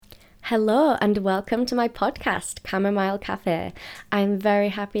Hello and welcome to my podcast, Chamomile Cafe. I'm very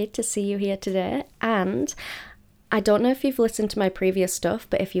happy to see you here today, and I don't know if you've listened to my previous stuff,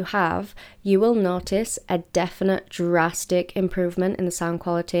 but if you have, you will notice a definite drastic improvement in the sound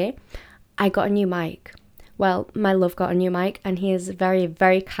quality. I got a new mic. Well, my love got a new mic and he is very,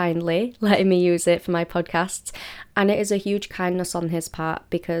 very kindly letting me use it for my podcasts, and it is a huge kindness on his part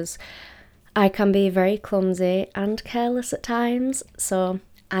because I can be very clumsy and careless at times, so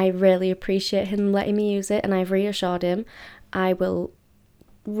I really appreciate him letting me use it, and I've reassured him I will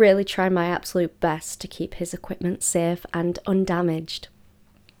really try my absolute best to keep his equipment safe and undamaged.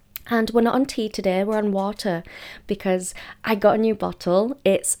 And we're not on tea today, we're on water, because I got a new bottle.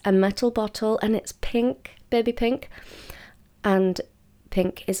 It's a metal bottle and it's pink, baby pink, and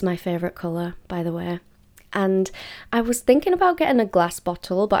pink is my favourite colour, by the way. And I was thinking about getting a glass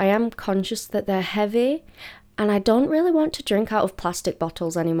bottle, but I am conscious that they're heavy and I don't really want to drink out of plastic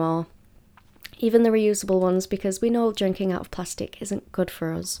bottles anymore, even the reusable ones, because we know drinking out of plastic isn't good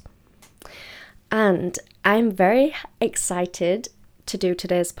for us. And I'm very excited to do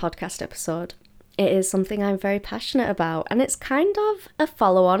today's podcast episode. It is something I'm very passionate about, and it's kind of a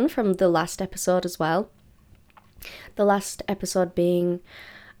follow-on from the last episode as well. The last episode being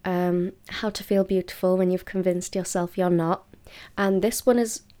how to feel beautiful when you've convinced yourself you're not. And this one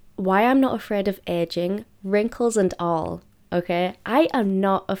is why I'm not afraid of aging, wrinkles and all, okay? I am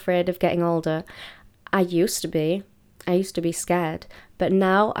not afraid of getting older. I used to be scared, but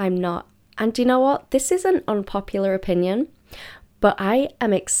now I'm not. And do you know what? This is an unpopular opinion, but I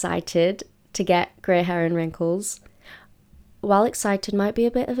am excited to get grey hair and wrinkles. While excited might be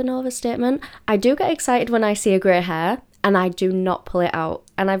a bit of an overstatement, I do get excited when I see a grey hair and I do not pull it out.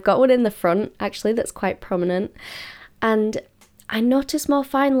 And I've got one in the front, actually, that's quite prominent. And I notice more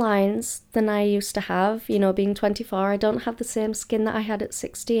fine lines than I used to have. You know, being 24, I don't have the same skin that I had at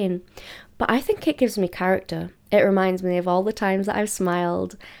 16. But I think it gives me character. It reminds me of all the times that I've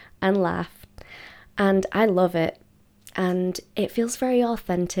smiled and laughed. And I love it. And it feels very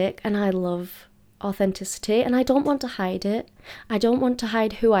authentic, and I love authenticity, and I don't want to hide it. I don't want to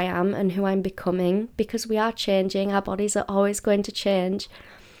hide who I am and who I'm becoming, because we are changing. Our bodies are always going to change.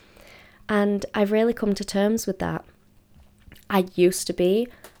 And I've really come to terms with that. I used to be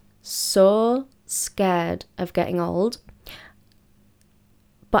so scared of getting old,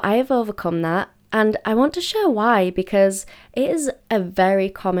 but I have overcome that, and I want to share why, because it is a very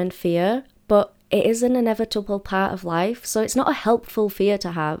common fear, but it is an inevitable part of life, so it's not a helpful fear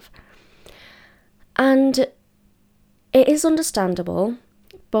to have. And it is understandable,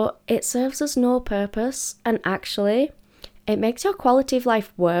 but it serves us no purpose, and actually it makes your quality of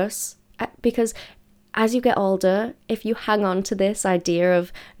life worse, because as you get older, if you hang on to this idea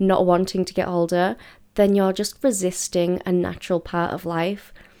of not wanting to get older, then you're just resisting a natural part of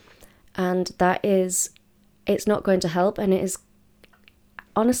life. And it's not going to help, and it is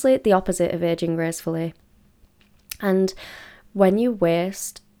honestly the opposite of aging gracefully. And when you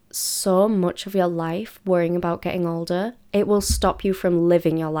waste so much of your life worrying about getting older, it will stop you from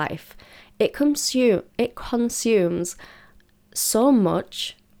living your life. It consumes so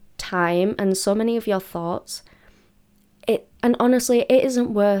much time and so many of your thoughts. And honestly, it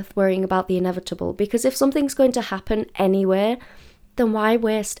isn't worth worrying about the inevitable, because if something's going to happen anyway, then why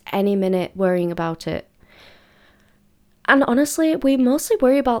waste any minute worrying about it? And honestly, we mostly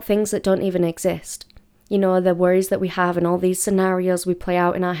worry about things that don't even exist. You know, the worries that we have and all these scenarios we play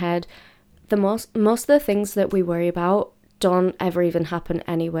out in our head. Most of the things that we worry about don't ever even happen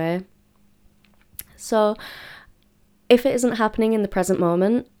anyway. So if it isn't happening in the present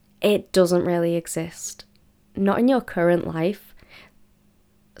moment, it doesn't really exist. Not in your current life.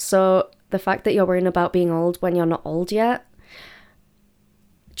 So the fact that you're worrying about being old when you're not old yet,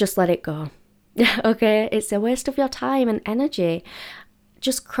 just let it go. Okay? It's a waste of your time and energy.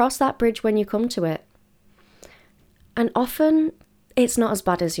 Just cross that bridge when you come to it. And often it's not as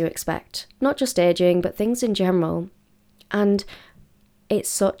bad as you expect. Not just aging, but things in general. And it's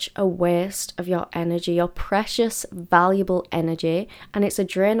such a waste of your energy, your precious, valuable energy, and it's a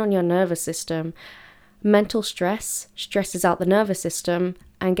drain on your nervous system. Mental stress stresses out the nervous system,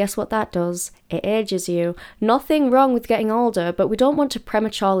 and guess what that does? It ages you. Nothing wrong with getting older, but we don't want to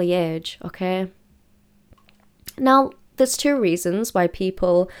prematurely age, okay? Now, there's two reasons why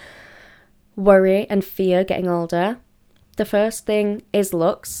people worry and fear getting older. The first thing is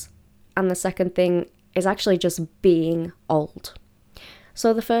looks, and the second thing is actually just being old.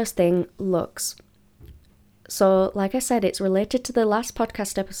 So the first thing, looks. So like I said, it's related to the last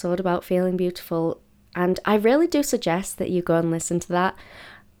podcast episode about feeling beautiful, and I really do suggest that you go and listen to that,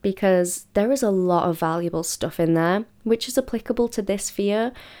 because there is a lot of valuable stuff in there which is applicable to this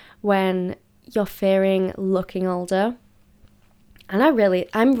fear, when you're fearing looking older. And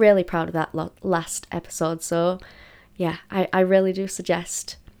I'm really proud of that last episode. So yeah, I really do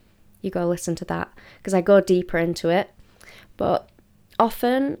suggest you go listen to that, because I go deeper into it. But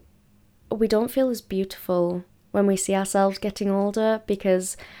often we don't feel as beautiful when we see ourselves getting older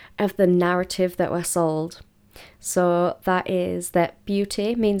because of the narrative that we're sold. So that is that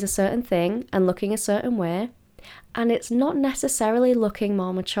beauty means a certain thing and looking a certain way, and it's not necessarily looking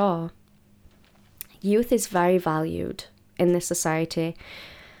more mature. Youth is very valued in this society.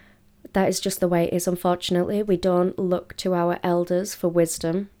 That is just the way it is, unfortunately. We don't look to our elders for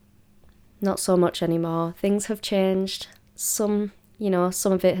wisdom. Not so much anymore. Things have changed. Some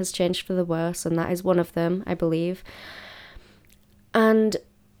of it has changed for the worse, and that is one of them, I believe. And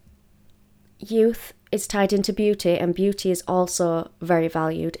youth is tied into beauty, and beauty is also very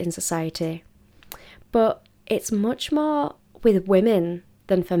valued in society. But it's much more with women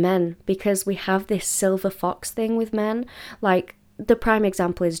than for men, because we have this silver fox thing with men. Like, the prime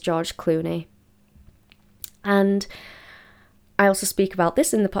example is George Clooney. And I also speak about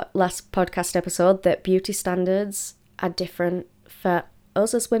this in the last podcast episode, that beauty standards are different for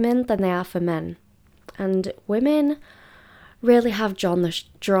us as women than they are for men. And women really have drawn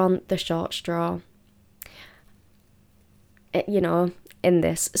the short straw, in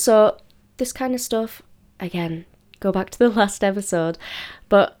this. So this kind of stuff, again, go back to the last episode.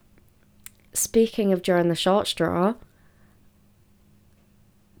 But speaking of drawing the short straw,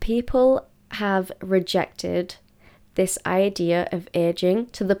 people have rejected this idea of aging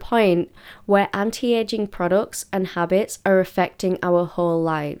to the point where anti-aging products and habits are affecting our whole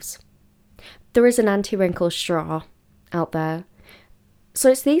lives. There is an anti-wrinkle straw out there.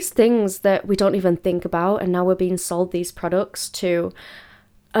 So it's these things that we don't even think about, and now we're being sold these products to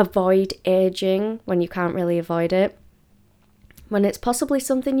avoid aging when you can't really avoid it, when it's possibly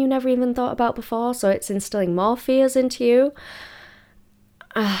something you never even thought about before. So it's instilling more fears into you.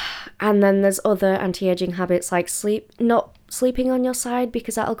 And then there's other anti-aging habits like not sleeping on your side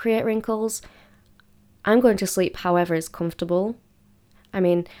because that'll create wrinkles. I'm going to sleep however is comfortable. I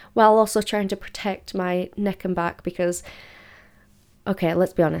mean, while also trying to protect my neck and back, because, okay,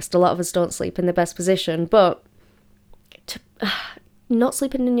 let's be honest, a lot of us don't sleep in the best position, but not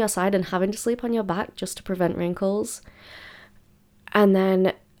sleeping in your side and having to sleep on your back just to prevent wrinkles. And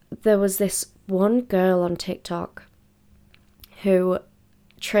then there was this one girl on TikTok who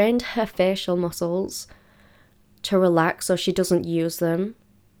trained her facial muscles to relax so she doesn't use them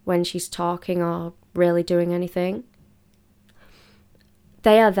when she's talking or really doing anything.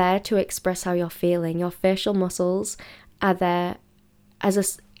 They are there to express how you're feeling. Your facial muscles are there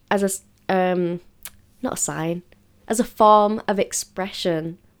as not a sign, as a form of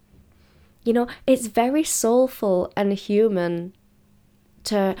expression. It's very soulful and human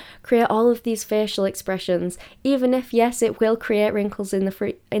to create all of these facial expressions, even if, yes, it will create wrinkles in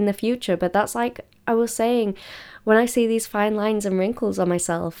the future. But that's, like I was saying, when I see these fine lines and wrinkles on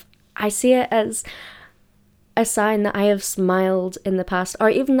myself, I see it as a sign that I have smiled in the past, or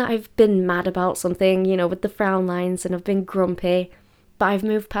even that I've been mad about something, with the frown lines, and I've been grumpy, but I've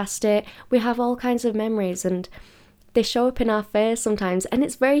moved past it. We have all kinds of memories, and they show up in our face sometimes, and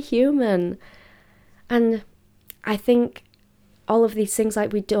it's very human. And I think all of these things,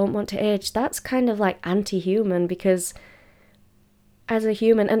 like we don't want to age, that's kind of like anti-human, because as a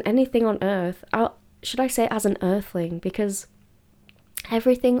human, and anything on earth, should I say as an earthling, because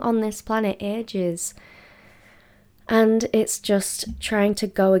everything on this planet ages, and it's just trying to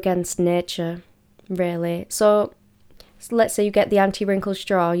go against nature, really. So let's say you get the anti-wrinkle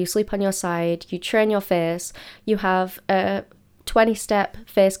straw, you sleep on your side, you train your face, you have a 20-step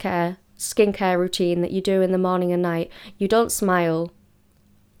face care, skincare routine that you do in the morning and night. You don't smile.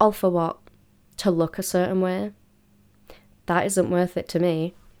 All for what? To look a certain way? That isn't worth it to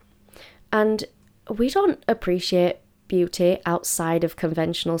me. And we don't appreciate beauty outside of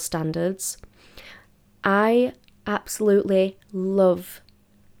conventional standards. I absolutely love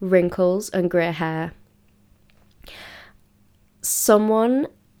wrinkles and grey hair. Someone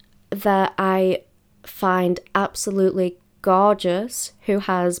that I find absolutely gorgeous who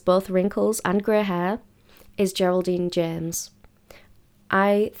has both wrinkles and grey hair is Geraldine James.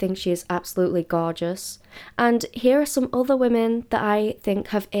 I think she is absolutely gorgeous. And here are some other women that I think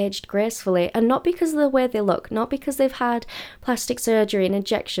have aged gracefully, and not because of the way they look, not because they've had plastic surgery and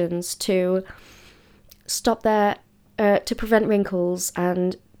injections to stop to prevent wrinkles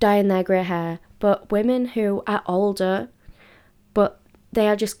and dye in their grey hair, but women who are older, but they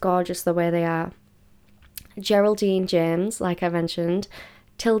are just gorgeous the way they are. Geraldine James, like I mentioned,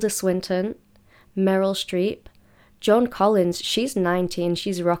 Tilda Swinton, Meryl Streep, Joan Collins, she's 19,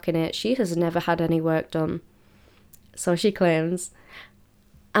 she's rocking it. She has never had any work done. So she claims.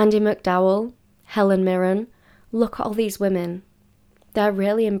 Andie MacDowell, Helen Mirren, look at all these women. They're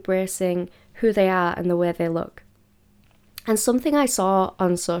really embracing who they are and the way they look. And something I saw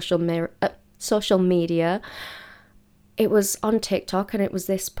on social media, it was on TikTok and it was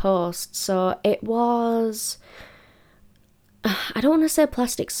this post. So it was, I don't want to say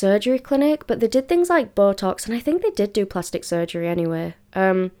plastic surgery clinic, but they did things like Botox, and I think they did do plastic surgery anyway.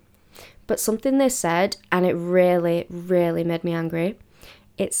 But something they said, and it really, really made me angry.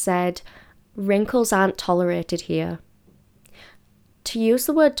 It said, wrinkles aren't tolerated here. To use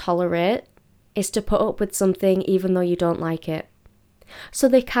the word tolerate is to put up with something even though you don't like it. So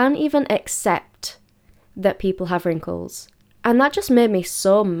they can't even accept that people have wrinkles. And that just made me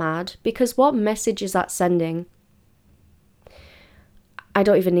so mad, because what message is that sending? I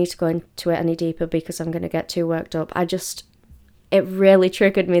don't even need to go into it any deeper because I'm going to get too worked up. It really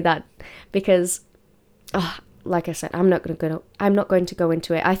triggered me, that, because, like I said, I'm not going to go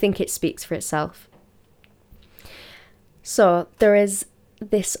into it. I think it speaks for itself. So there is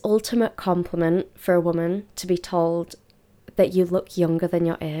this ultimate compliment for a woman to be told that you look younger than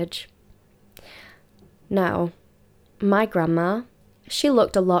your age. Now, my grandma, she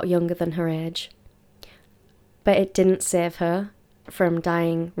looked a lot younger than her age, but it didn't save her from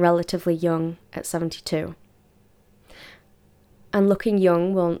dying relatively young at 72. And looking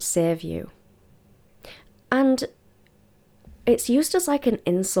young won't save you. And it's used as like an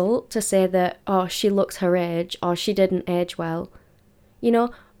insult to say that, oh, she looks her age, or she didn't age well. You know,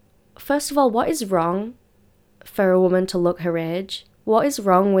 first of all, what is wrong for a woman to look her age? What is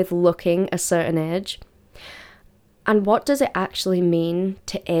wrong with looking a certain age? And what does it actually mean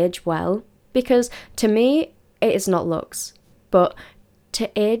to age well? Because to me, it is not looks, but to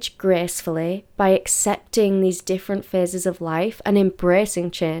age gracefully by accepting these different phases of life and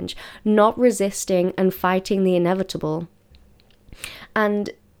embracing change, not resisting and fighting the inevitable. And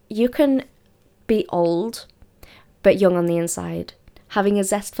you can be old, but young on the inside, having a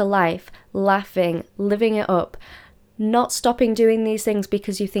zest for life, laughing, living it up, not stopping doing these things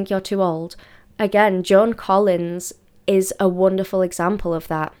because you think you're too old. Again, Joan Collins is a wonderful example of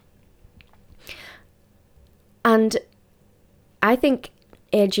that. And I think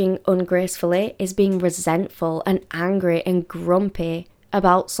aging ungracefully is being resentful and angry and grumpy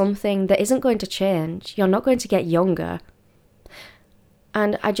about something that isn't going to change. You're not going to get younger.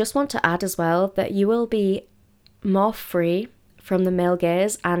 And I just want to add as well that you will be more free from the male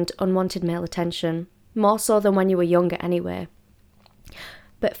gaze and unwanted male attention, more so than when you were younger anyway.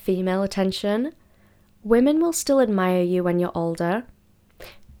 But female attention, women will still admire you when you're older,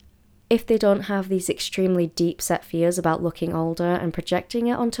 if they don't have these extremely deep-set fears about looking older and projecting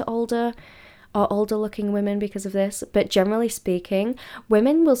it onto older or older-looking women because of this. But generally speaking,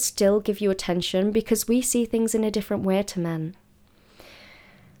 women will still give you attention because we see things in a different way to men.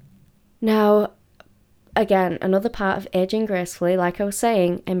 Now, again, another part of aging gracefully, like I was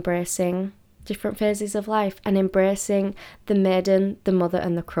saying, embracing different phases of life and embracing the maiden, the mother,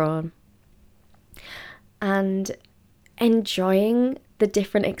 and the crone. And enjoying the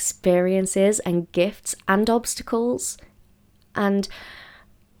different experiences and gifts and obstacles and,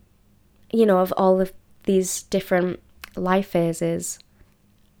 you know, of all of these different life phases.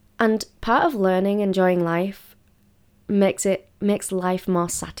 And part of learning, enjoying life makes life more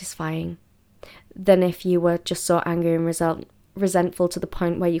satisfying than if you were just so angry and resentful to the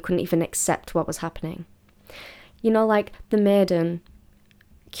point where you couldn't even accept what was happening. You know, like the maiden,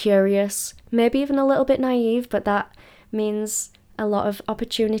 curious, maybe even a little bit naive, but that means a lot of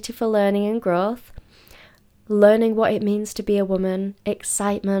opportunity for learning and growth, learning what it means to be a woman,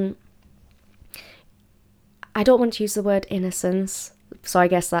 excitement. I don't want to use the word innocence, so I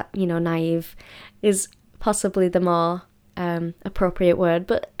guess that, you know, naive is possibly the more appropriate word,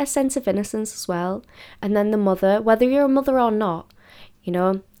 but a sense of innocence as well. And then the mother, whether you're a mother or not, you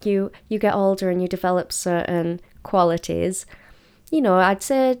know, you get older and you develop certain qualities. You know, I'd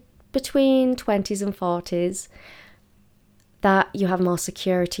say between 20s and 40s, that you have more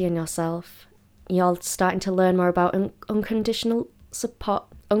security in yourself. You're starting to learn more about unconditional support,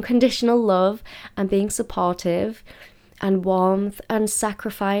 unconditional love, and being supportive, and warmth, and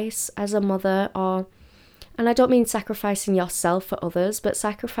sacrifice as a mother, and I don't mean sacrificing yourself for others, but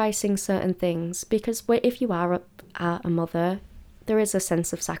sacrificing certain things, because if you are a mother, there is a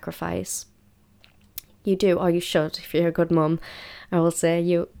sense of sacrifice. You do, or you should, if you're a good mum. I will say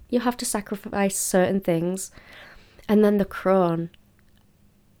you have to sacrifice certain things. And then the crone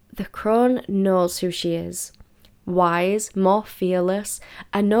knows who she is. Wise, more fearless,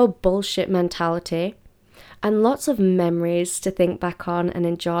 a no bullshit mentality. and lots of memories to think back on and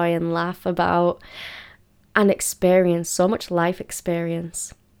enjoy and laugh about and experience, so much life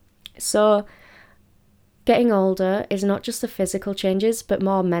experience. So getting older is not just the physical changes, but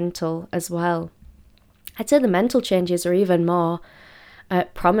more mental as well. I'd say the mental changes are even more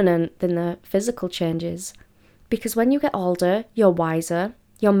prominent than the physical changes, because when you get older, you're wiser,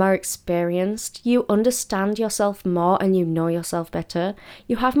 you're more experienced, you understand yourself more and you know yourself better,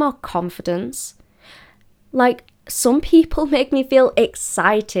 you have more confidence. Like, some people make me feel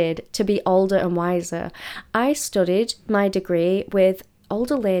excited to be older and wiser. I studied my degree with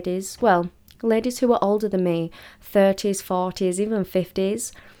older ladies, ladies who were older than me, 30s, 40s, even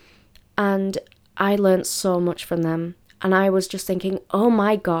 50s, and I learnt so much from them. And I was just thinking, oh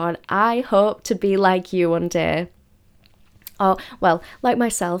my God, I hope to be like you one day. Or, well, like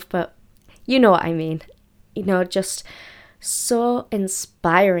myself, but you know what I mean. You know, just so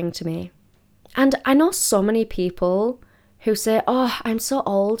inspiring to me. And I know so many people who say, oh, I'm so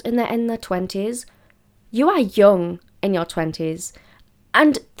old, and they're in their 20s. You are young in your 20s.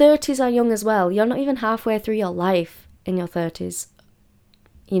 And 30s are young as well. You're not even halfway through your life in your 30s.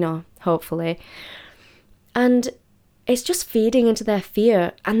 You know, hopefully. And it's just feeding into their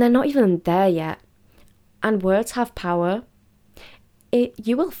fear, and they're not even there yet. And words have power.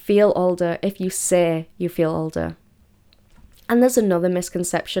 You will feel older if you say you feel older. And there's another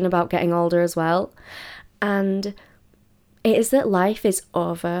misconception about getting older as well. And it is that life is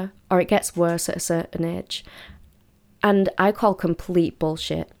over or it gets worse at a certain age. And I call complete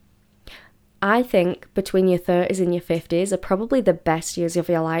bullshit. I think between your 30s and your 50s are probably the best years of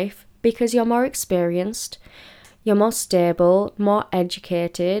your life, because you're more experienced, you're more stable, more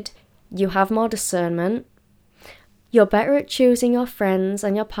educated, you have more discernment, you're better at choosing your friends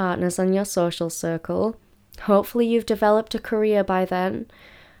and your partners and your social circle. Hopefully you've developed a career by then,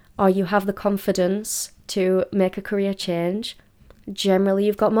 or you have the confidence to make a career change. Generally,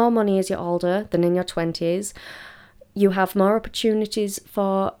 you've got more money as you're older than in your 20s. You have more opportunities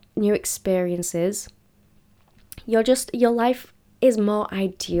for new experiences. Your life is more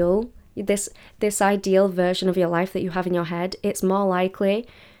ideal. This ideal version of your life that you have in your head, it's more likely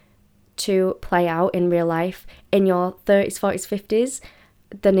to play out in real life in your 30s, 40s, 50s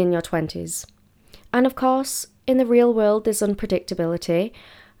than in your 20s. And of course, in the real world, there's unpredictability,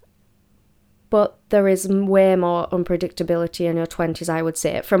 but there is way more unpredictability in your 20s, I would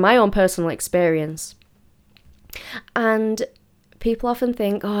say, from my own personal experience. And people often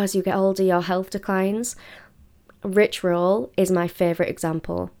think, oh, as you get older, your health declines. Rich Roll is my favourite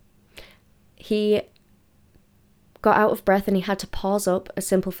example. He got out of breath and he had to pause up a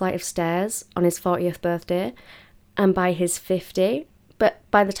simple flight of stairs on his 40th birthday. And by his 50, but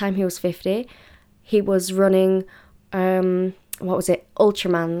by the time he was 50, he was running,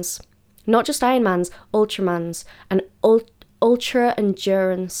 Ultramans. Not just Ironmans, Ultramans. An ultra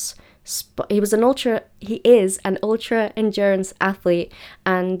endurance. He is an ultra endurance athlete.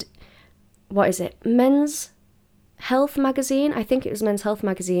 And Men's Health magazine? I think it was Men's Health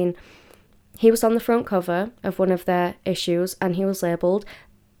magazine. He was on the front cover of one of their issues and he was labelled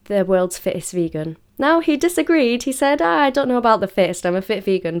the world's fittest vegan. Now, he disagreed. He said, I don't know about the fittest, I'm a fit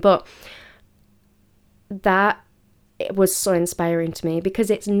vegan. But that was so inspiring to me, because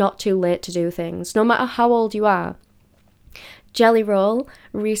it's not too late to do things, no matter how old you are. Jelly Roll,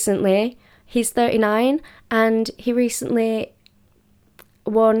 recently, he's 39, and he recently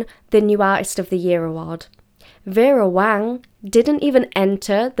won the New Artist of the Year award. Vera Wang didn't even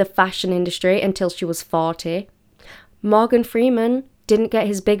enter the fashion industry until she was 40. Morgan Freeman didn't get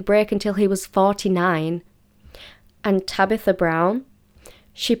his big break until he was 49. And Tabitha Brown,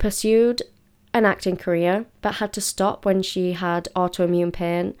 she pursued an acting career but had to stop when she had autoimmune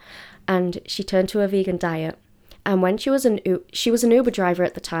pain, and she turned to a vegan diet. And when she was an Uber driver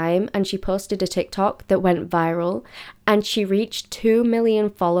at the time, and she posted a TikTok that went viral, and she reached 2 million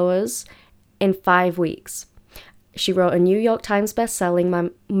followers in 5 weeks. She wrote a New York Times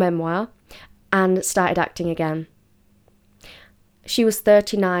best-selling memoir and started acting again. She was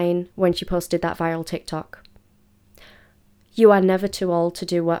 39 when she posted that viral TikTok. You are never too old to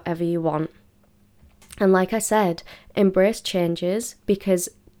do whatever you want. And like I said, embrace changes, because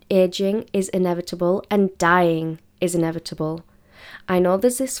aging is inevitable and dying is inevitable. I know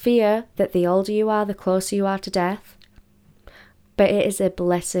there's this fear that the older you are, the closer you are to death, but it is a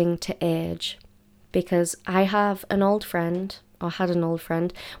blessing to age. Because I have an old friend, or had an old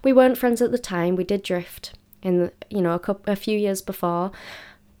friend. We weren't friends at the time. We did drift in, a few years before.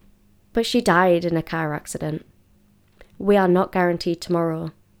 But she died in a car accident. We are not guaranteed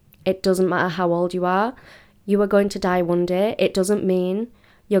tomorrow. It doesn't matter how old you are. You are going to die one day. It doesn't mean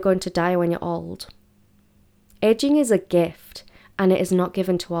you're going to die when you're old. Aging is a gift, and it is not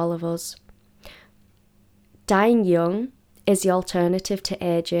given to all of us. Dying young is the alternative to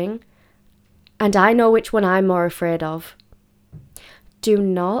aging, and I know which one I'm more afraid of. Do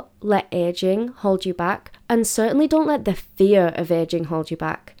not let aging hold you back, and certainly don't let the fear of aging hold you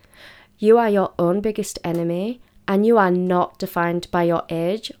back. You are your own biggest enemy, and you are not defined by your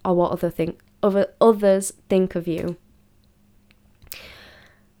age or what others think of you.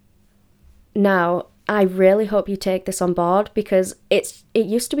 Now, I really hope you take this on board, because it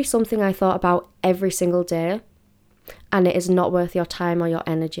used to be something I thought about every single day, and it is not worth your time or your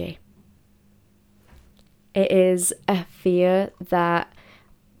energy. It is a fear that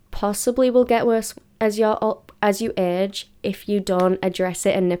possibly will get worse as you age if you don't address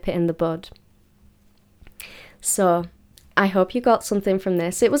it and nip it in the bud. So, I hope you got something from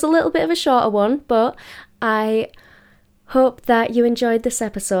this. It was a little bit of a shorter one, but I hope that you enjoyed this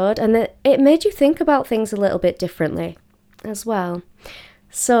episode and that it made you think about things a little bit differently as well.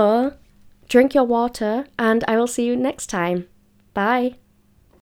 So, drink your water, and I will see you next time. Bye.